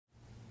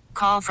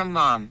Call from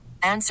mom.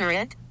 Answer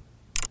it.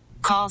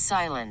 Call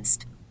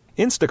silenced.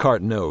 Instacart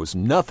knows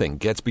nothing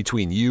gets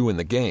between you and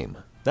the game.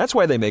 That's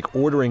why they make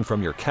ordering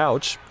from your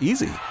couch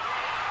easy.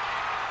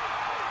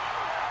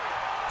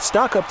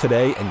 Stock up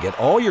today and get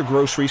all your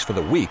groceries for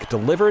the week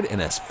delivered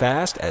in as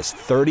fast as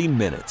 30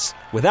 minutes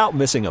without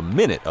missing a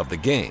minute of the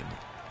game.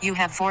 You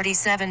have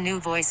 47 new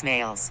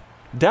voicemails.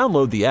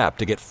 Download the app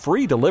to get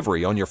free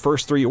delivery on your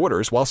first 3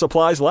 orders while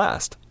supplies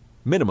last.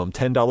 Minimum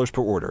 $10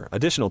 per order.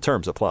 Additional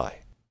terms apply.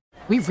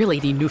 We really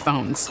need new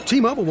phones.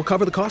 T-Mobile will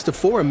cover the cost of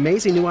 4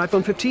 amazing new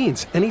iPhone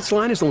 15s, and each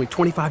line is only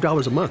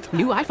 $25 a month.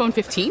 New iPhone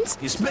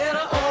 15s? It's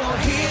better over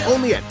here.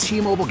 Only at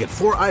T-Mobile, get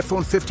 4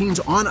 iPhone 15s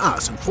on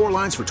us and 4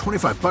 lines for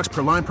 $25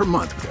 per line per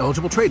month with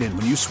eligible trade-in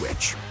when you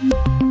switch.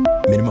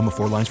 Minimum of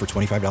 4 lines for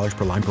 $25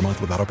 per line per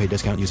month with autopay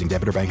discount using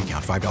debit or bank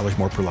account. $5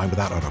 more per line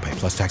without autopay,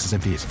 plus taxes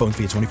and fees. Phone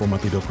fee at 24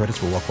 monthly bill credits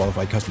for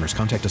well-qualified customers.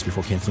 Contact us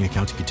before canceling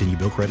account to continue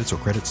bill credits or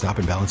credit stop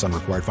and balance on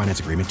required finance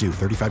agreement due.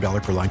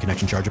 $35 per line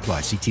connection charge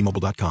applies. See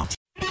T-Mobile.com.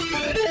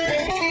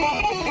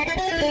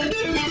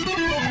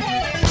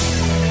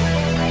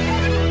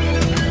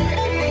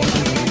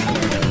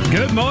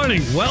 Good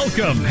morning.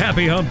 Welcome.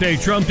 Happy Hump Day,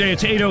 Trump Day.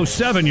 It's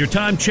 8:07. Your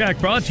time check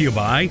brought to you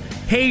by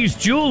Hayes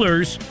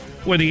Jewelers,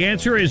 where the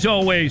answer is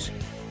always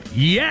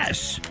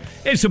yes.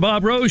 It's the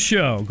Bob Rose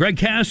Show. Greg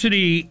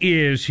Cassidy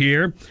is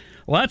here.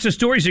 Lots of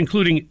stories,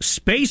 including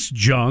space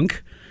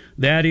junk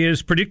that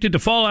is predicted to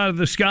fall out of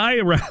the sky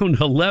around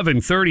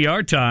 11:30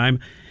 our time,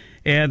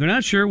 and they're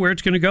not sure where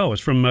it's going to go.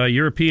 It's from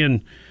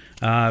European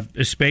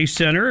Space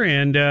Center,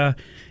 and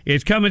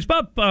it's coming. It's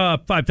about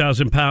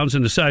 5,000 pounds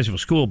and the size of a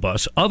school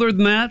bus. Other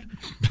than that,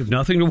 there's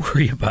nothing to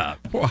worry about.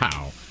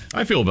 Wow.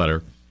 I feel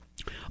better.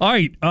 All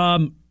right.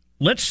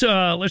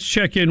 Let's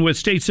check in with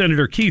State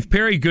Senator Keith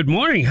Perry. Good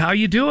morning. How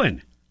you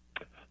doing?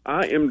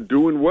 I am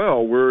doing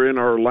well. We're in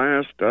our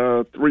last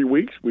 3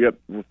 weeks. We'll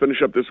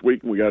finish up this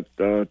week, and we got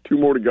 2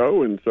 more to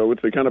go, and so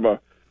it's a kind of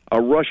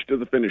a rush to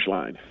the finish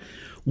line.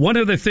 One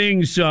of the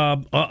things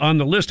on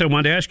the list I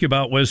wanted to ask you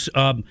about was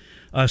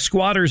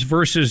squatters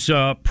versus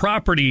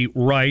property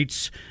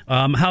rights.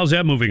 How's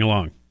that moving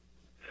along?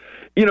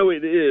 You know,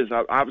 it is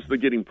obviously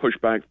getting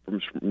pushback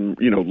from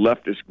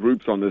leftist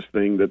groups on this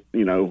thing that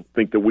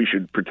think that we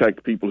should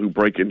protect people who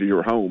break into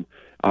your home.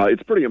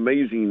 It's pretty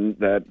amazing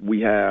that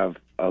we have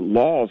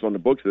laws on the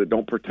books that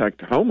don't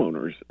protect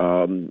homeowners,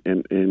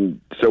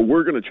 and so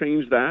we're going to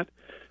change that.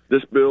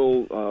 This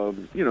bill,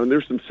 and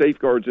there's some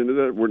safeguards into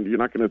that where you're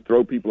not going to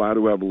throw people out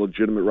who have a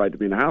legitimate right to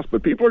be in the house,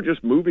 but people are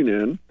just moving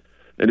in.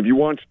 And if you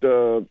watched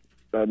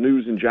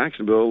news in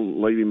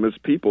Jacksonville, lady Miss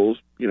Peoples,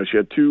 she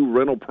had 2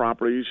 rental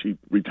properties. She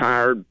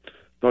retired,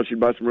 thought she'd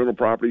buy some rental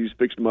properties,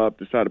 fixed them up,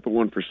 decided to put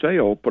one for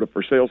sale, put a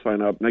for sale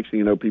sign up. Next thing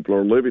you know, people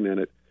are living in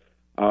it.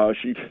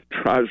 She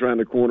drives around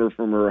the corner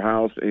from her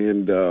house,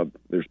 and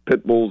there's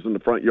pit bulls in the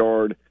front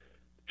yard.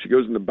 She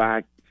goes in the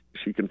back.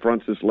 She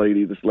confronts this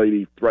lady. This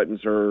lady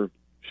threatens her.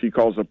 She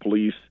calls the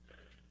police.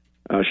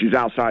 She's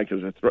outside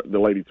because the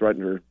lady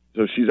threatened her.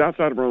 So she's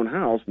outside of her own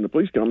house, and the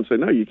police come and say,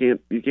 "No, you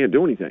can't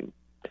do anything."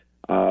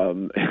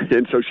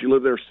 And so she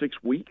lived there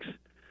 6 weeks.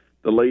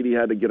 The lady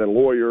had to get a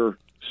lawyer,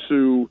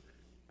 sue,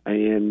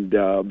 and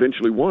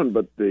eventually won.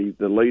 But the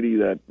lady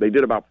they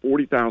did about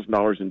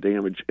 $40,000 in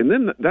damage, and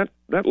then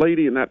that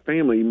lady and that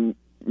family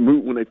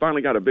moved when they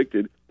finally got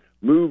evicted,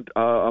 moved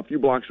a few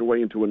blocks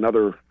away into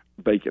another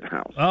vacant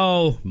house.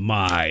 Oh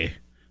my.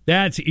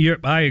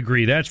 I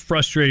agree. That's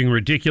frustrating,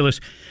 ridiculous.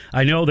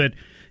 I know that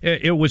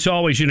it was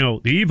always,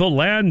 the evil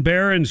land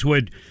barons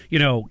would,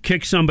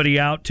 kick somebody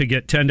out to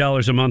get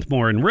 $10 a month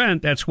more in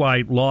rent. That's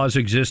why laws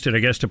existed, I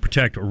guess, to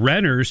protect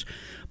renters.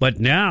 But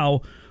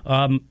now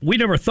we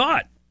never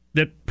thought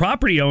that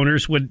property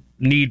owners would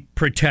need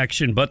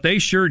protection, but they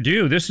sure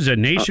do. This is a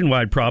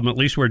nationwide problem. At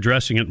least we're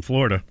addressing it in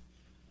Florida.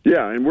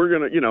 Yeah, and we're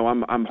going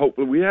to, I'm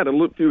hopeful. We had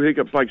a few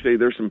hiccups, like I say,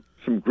 there's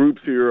some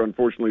groups here,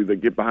 unfortunately, that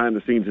get behind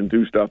the scenes and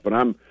do stuff, but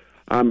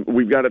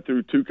we've got it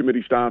through 2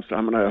 committee stops.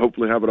 I'm going to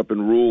hopefully have it up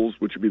in rules,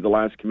 which will be the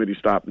last committee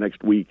stop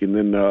next week, and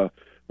then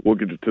we'll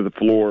get it to the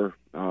floor,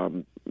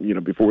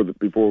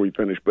 before we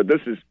finish. But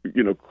this is,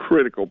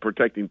 critical,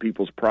 protecting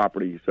people's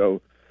property. So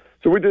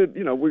we did,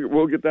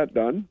 we'll get that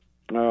done.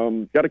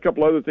 Got a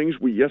couple other things.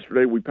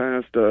 Yesterday we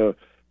passed the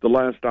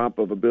last stop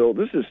of a bill.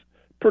 This is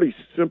pretty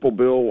simple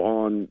bill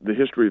on the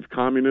history of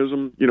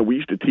communism. We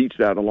used to teach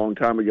that a long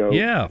time ago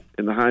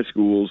in the high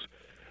schools.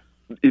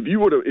 If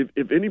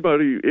any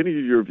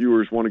of your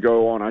viewers want to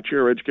go on, I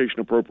chair education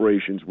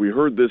appropriations. We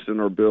heard this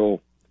in our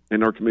bill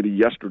in our committee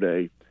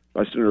yesterday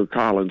by Senator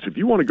Collins. If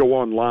you want to go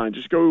online,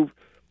 just go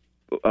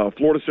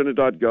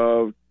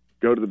floridasenate.gov,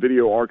 go to the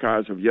video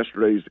archives of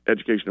yesterday's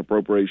education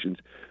appropriations.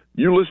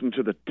 You listen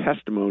to the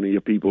testimony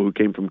of people who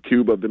came from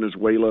Cuba,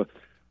 Venezuela.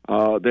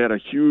 They had a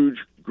huge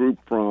group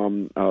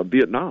from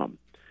Vietnam.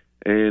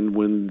 And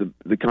when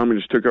the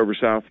communists took over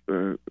South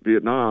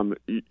Vietnam,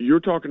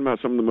 you're talking about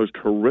some of the most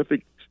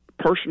horrific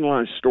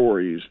personalized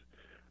stories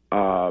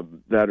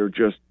that are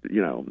just,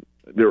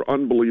 they're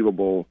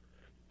unbelievable.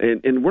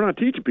 And we're not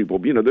teaching people,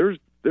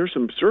 there's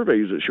some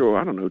surveys that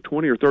show,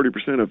 20 or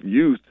 30% of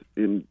youth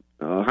in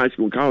high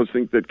school and college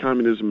think that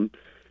communism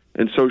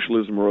and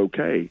socialism are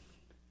okay.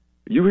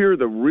 You hear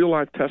the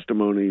real-life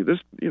testimony.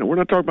 We're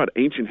not talking about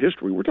ancient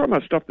history. We're talking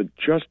about stuff that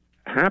just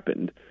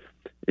happened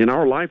in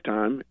our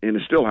lifetime and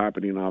is still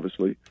happening,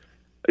 obviously.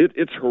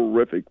 It's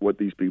horrific what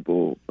these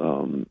people,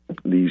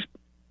 these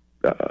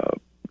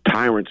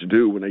tyrants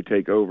do when they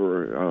take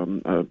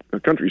over a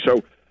country.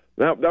 So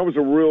that was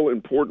a real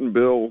important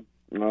bill.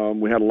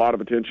 We had a lot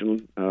of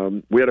attention.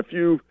 We had a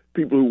few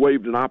people who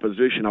waved in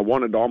opposition. I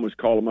wanted to almost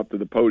call them up to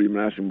the podium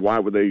and ask them why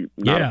would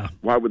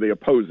they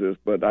oppose this,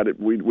 but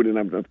we didn't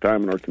have enough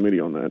time in our committee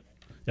on that.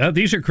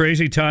 These are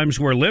crazy times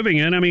we're living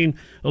in. I mean,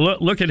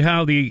 look at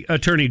how the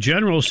Attorney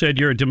General said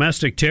you're a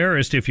domestic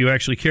terrorist if you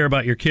actually care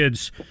about your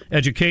kids'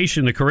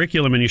 education, the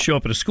curriculum, and you show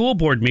up at a school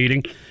board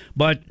meeting.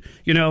 But,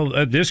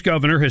 this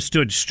governor has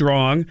stood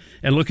strong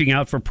and looking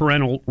out for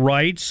parental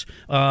rights.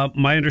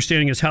 My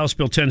understanding is House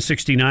Bill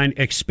 1069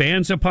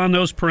 expands upon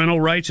those parental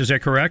rights. Is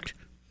that correct?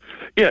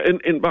 Yeah,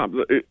 and Bob,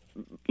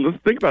 let's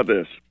think about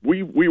this.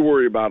 We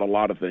worry about a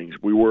lot of things.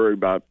 We worry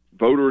about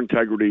voter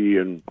integrity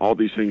and all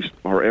these things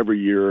are every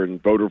year,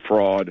 and voter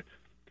fraud.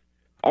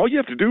 All you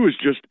have to do is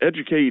just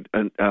educate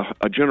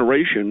a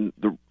generation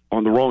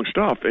on the wrong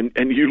stuff, and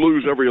you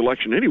lose every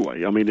election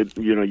anyway. I mean,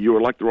 you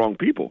elect the wrong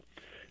people.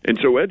 And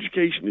so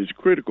education is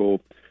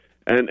critical.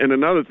 And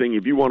another thing,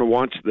 if you want to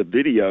watch the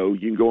video,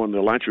 you can go on the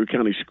Alachua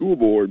County School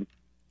Board.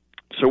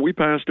 So we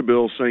passed a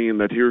bill saying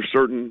that here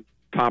certain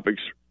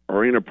topics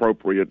are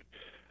inappropriate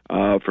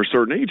for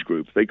certain age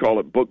groups. They call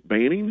it book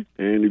banning,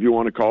 and if you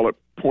want to call it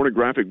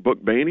pornographic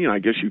book banning, I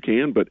guess you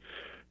can, but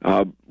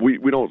we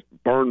don't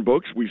burn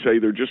books. We say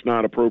they're just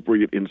not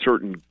appropriate in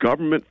certain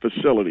government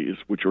facilities,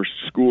 which are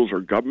schools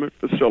or government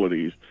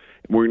facilities,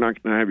 where you're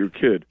not going to have your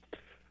kid.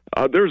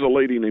 There's a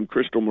lady named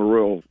Crystal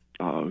Murrill,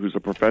 who's a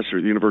professor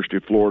at the University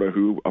of Florida,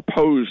 who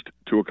opposed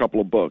to a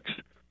couple of books.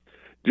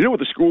 Do you know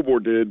what the school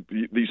board did?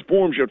 These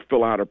forms you have to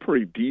fill out are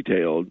pretty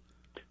detailed.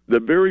 The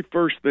very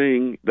first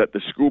thing that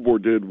the school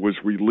board did was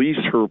release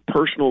her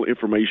personal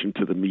information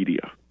to the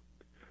media.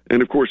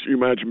 And, of course, you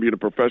imagine being a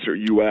professor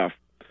at UF,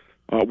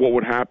 what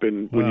would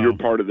happen when you're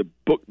part of the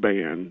book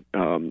ban.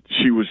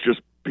 She was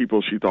just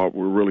people she thought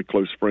were really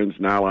close friends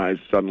and allies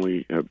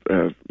suddenly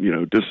have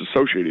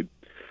disassociated.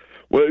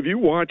 Well, if you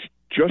watch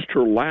just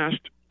her last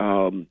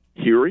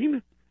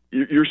hearing,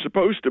 you're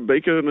supposed to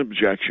make an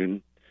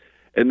objection,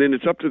 and then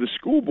it's up to the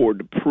school board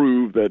to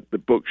prove that the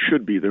book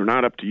should be. They're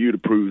not up to you to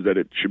prove that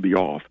it should be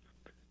off.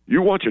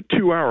 You watch a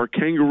 2-hour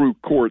kangaroo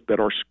court that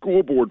our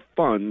school board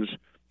funds,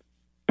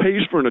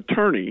 pays for an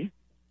attorney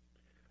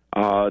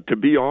to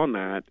be on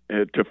that,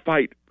 to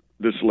fight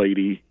this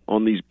lady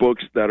on these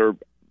books that are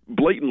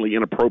blatantly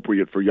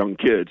inappropriate for young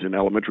kids in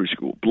elementary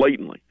school,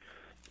 blatantly.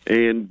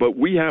 But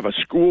we have a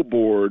school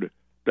board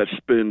that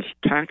spends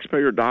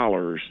taxpayer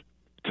dollars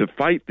to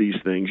fight these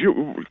things.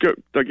 You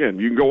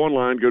can go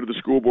online, go to the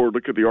school board,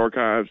 look at the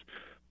archives,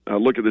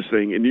 look at this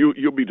thing, and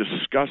you'll be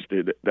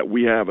disgusted that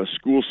we have a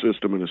school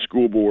system and a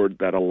school board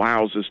that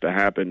allows this to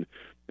happen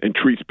and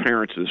treats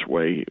parents this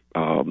way.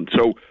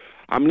 So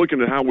I'm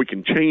looking at how we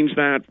can change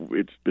that.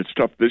 It's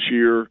tough this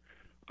year,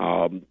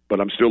 but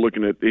I'm still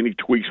looking at any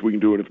tweaks we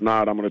can do. And if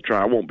not, I'm going to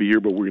try. I won't be here,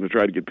 but we're going to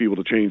try to get people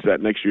to change that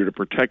next year to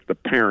protect the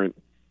parent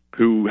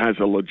who has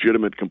a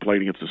legitimate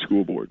complaint against the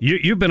school board.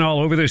 You've been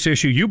all over this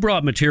issue. You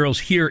brought materials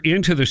here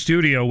into the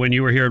studio when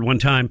you were here at one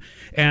time,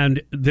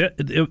 and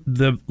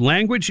the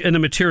language and the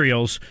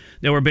materials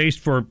that were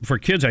based for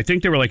kids, I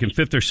think they were like in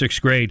 5th or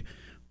 6th grade,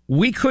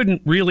 we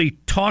couldn't really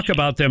talk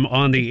about them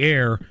on the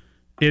air.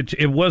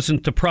 It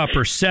wasn't the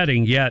proper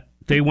setting, yet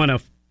they want to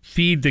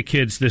feed the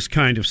kids this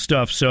kind of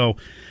stuff. So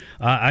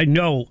I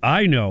know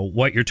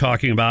what you're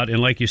talking about, and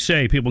like you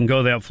say, people can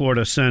go to that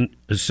Florida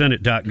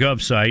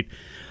Senate.gov site.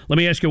 Let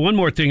me ask you one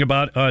more thing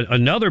about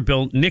another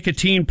bill,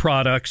 nicotine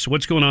products.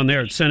 What's going on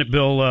there? It's Senate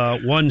Bill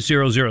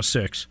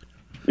 1006.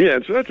 Yeah,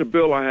 so that's a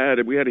bill I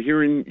had. We had a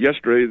hearing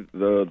yesterday,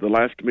 the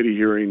last committee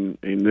hearing,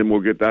 and then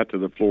we'll get that to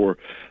the floor.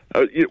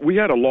 We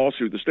had a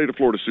lawsuit. The state of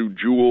Florida sued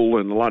Juul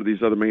and a lot of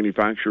these other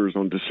manufacturers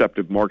on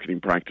deceptive marketing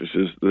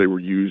practices they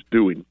were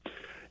doing.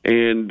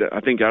 And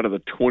I think out of the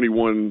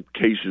 21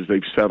 cases,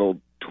 they've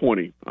settled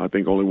 20. I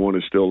think only one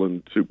is still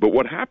in suit. But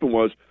what happened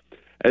was,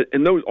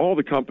 and all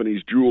the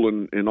companies,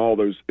 Juul and all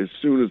those, as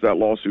soon as that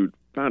lawsuit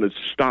found it,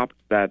 stopped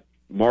that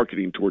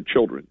marketing toward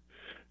children.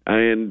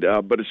 And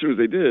but as soon as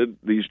they did,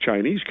 these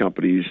Chinese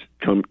companies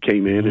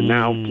came in, and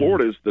now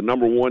Florida is the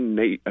number one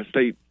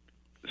state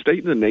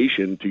in the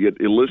nation to get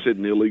illicit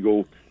and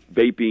illegal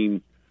vaping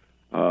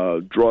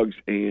drugs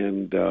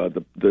and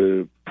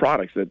the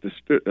products that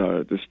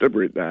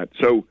distribute that.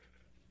 So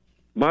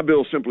my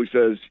bill simply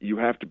says you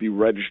have to be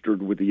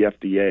registered with the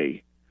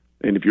FDA,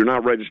 and if you're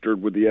not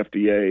registered with the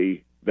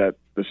FDA, that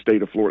the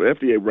state of Florida,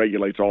 FDA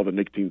regulates all the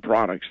nicotine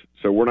products.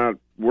 So we're not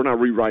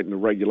rewriting the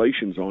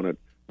regulations on it.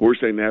 We're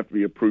saying they have to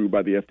be approved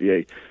by the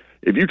FDA.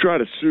 If you try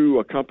to sue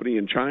a company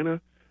in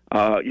China,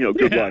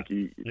 good luck. Take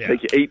you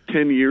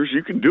 8-10 years.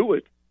 You can do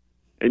it,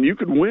 and you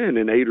could win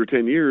in 8 or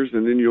 10 years,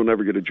 and then you'll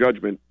never get a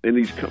judgment. And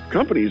these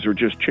companies are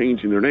just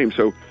changing their name.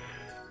 So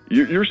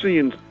you're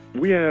seeing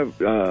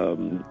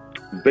vaping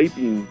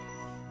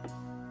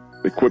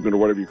equipment or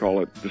whatever you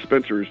call it,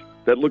 dispensers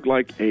that look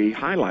like a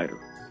highlighter.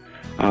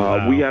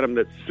 Wow. We had them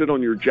that sit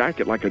on your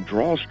jacket like a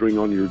drawstring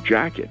on your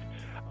jacket.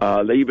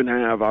 They even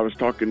have, I was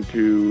talking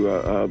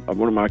to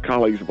one of my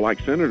colleagues, a black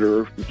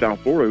senator from South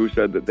Florida, who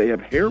said that they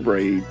have hair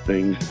braid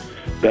things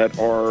that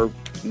are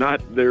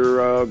not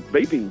their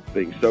vaping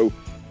things. So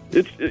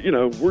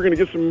we're going to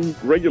get some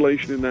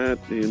regulation in that,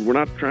 and we're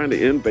not trying to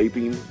end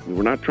vaping.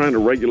 We're not trying to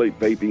regulate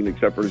vaping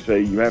except for to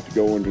say you have to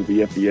go under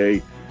the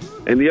FDA.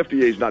 And the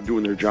FDA is not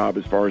doing their job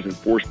as far as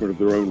enforcement of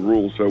their own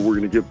rules, so we're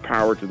going to give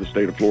power to the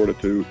state of Florida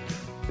to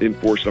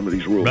enforce some of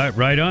these rules.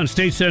 Right on.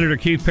 State Senator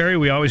Keith Perry,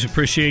 we always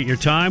appreciate your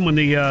time. When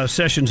the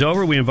session's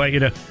over, we invite you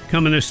to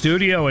come in the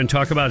studio and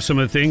talk about some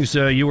of the things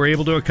you were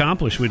able to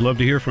accomplish. We'd love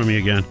to hear from you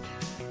again.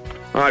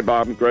 All right,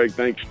 Bob and Greg,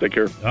 thanks. Take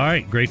care. All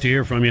right, great to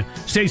hear from you.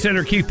 State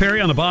Senator Keith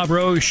Perry on the Bob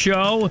Rose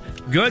Show.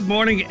 Good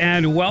morning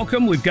and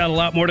welcome. We've got a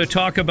lot more to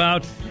talk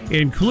about,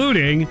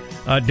 including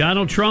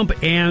Donald Trump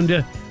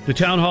and the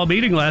town hall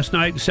meeting last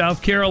night in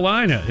South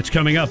Carolina. It's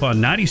coming up on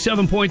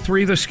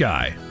 97.3 The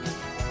Sky.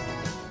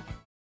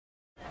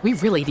 We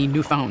really need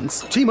new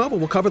phones. T-Mobile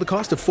will cover the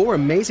cost of 4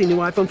 amazing new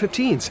iPhone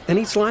 15s, and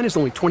each line is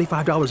only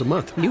 $25 a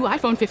month. New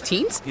iPhone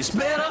 15s? It's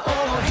better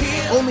over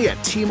here. Only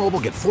at T-Mobile,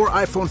 get 4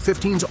 iPhone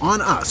 15s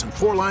on us and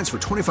 4 lines for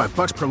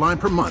 $25 per line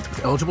per month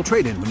with eligible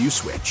trade-in when you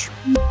switch.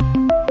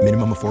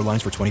 Minimum of 4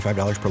 lines for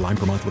 $25 per line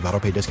per month with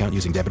autopay discount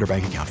using debit or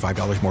bank account.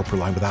 $5 more per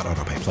line without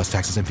autopay, plus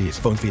taxes and fees.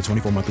 Phone fee at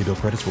 24 monthly bill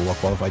credits for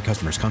well-qualified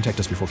customers. Contact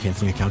us before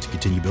canceling account to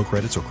continue bill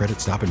credits or credit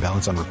stop and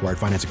balance on required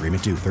finance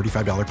agreement due.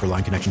 $35 per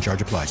line connection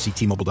charge applies. See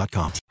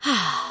T-Mobile.com.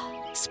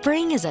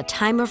 Spring is a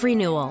time of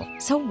renewal,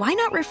 so why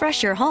not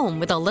refresh your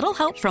home with a little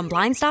help from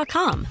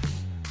Blinds.com?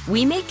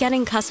 We make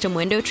getting custom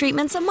window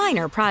treatments a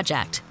minor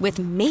project with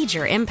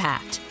major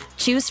impact.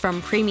 Choose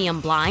from premium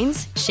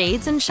blinds,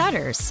 shades, and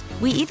shutters.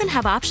 We even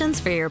have options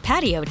for your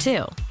patio,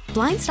 too.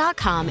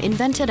 Blinds.com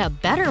invented a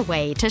better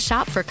way to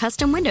shop for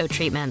custom window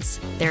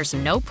treatments. There's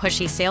no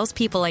pushy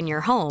salespeople in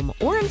your home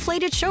or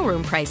inflated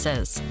showroom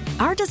prices.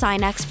 Our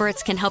design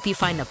experts can help you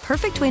find the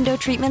perfect window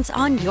treatments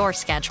on your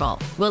schedule.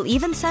 We'll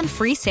even send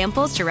free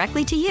samples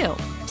directly to you.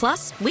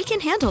 Plus, we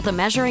can handle the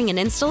measuring and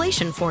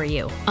installation for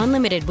you.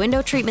 Unlimited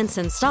window treatments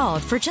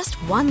installed for just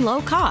one low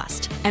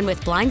cost. And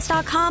with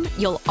Blinds.com,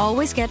 you'll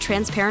always get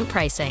transparent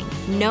pricing.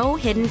 No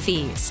hidden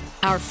fees.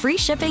 Our free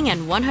shipping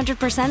and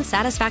 100%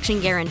 satisfaction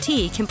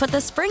guarantee can put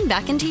the spring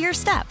back into your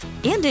step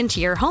and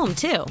into your home,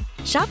 too.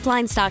 Shop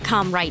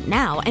Blinds.com right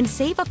now and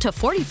save up to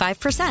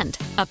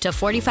 45%. Up to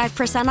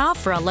 45% off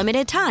for a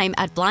limited time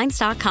at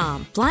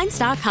Blinds.com.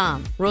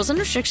 Blinds.com. Rules and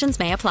restrictions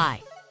may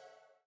apply.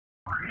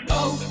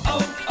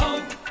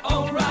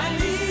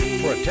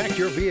 O'Reilly. Protect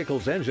your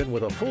vehicle's engine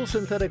with a full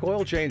synthetic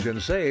oil change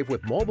and save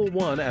with Mobile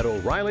One at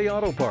O'Reilly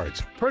Auto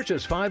Parts.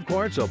 Purchase 5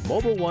 quarts of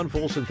Mobile One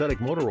full synthetic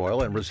motor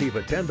oil and receive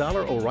a $10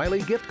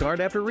 O'Reilly gift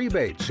card after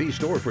rebate. See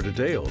store for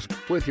details.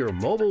 With your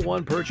Mobile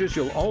One purchase,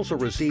 you'll also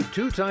receive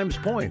 2 times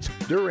points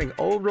during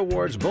O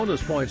Rewards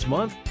Bonus Points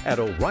Month at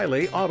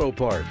O'Reilly Auto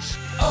Parts.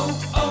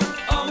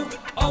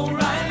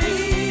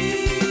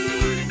 O'Reilly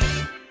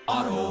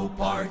Auto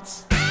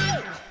Parts.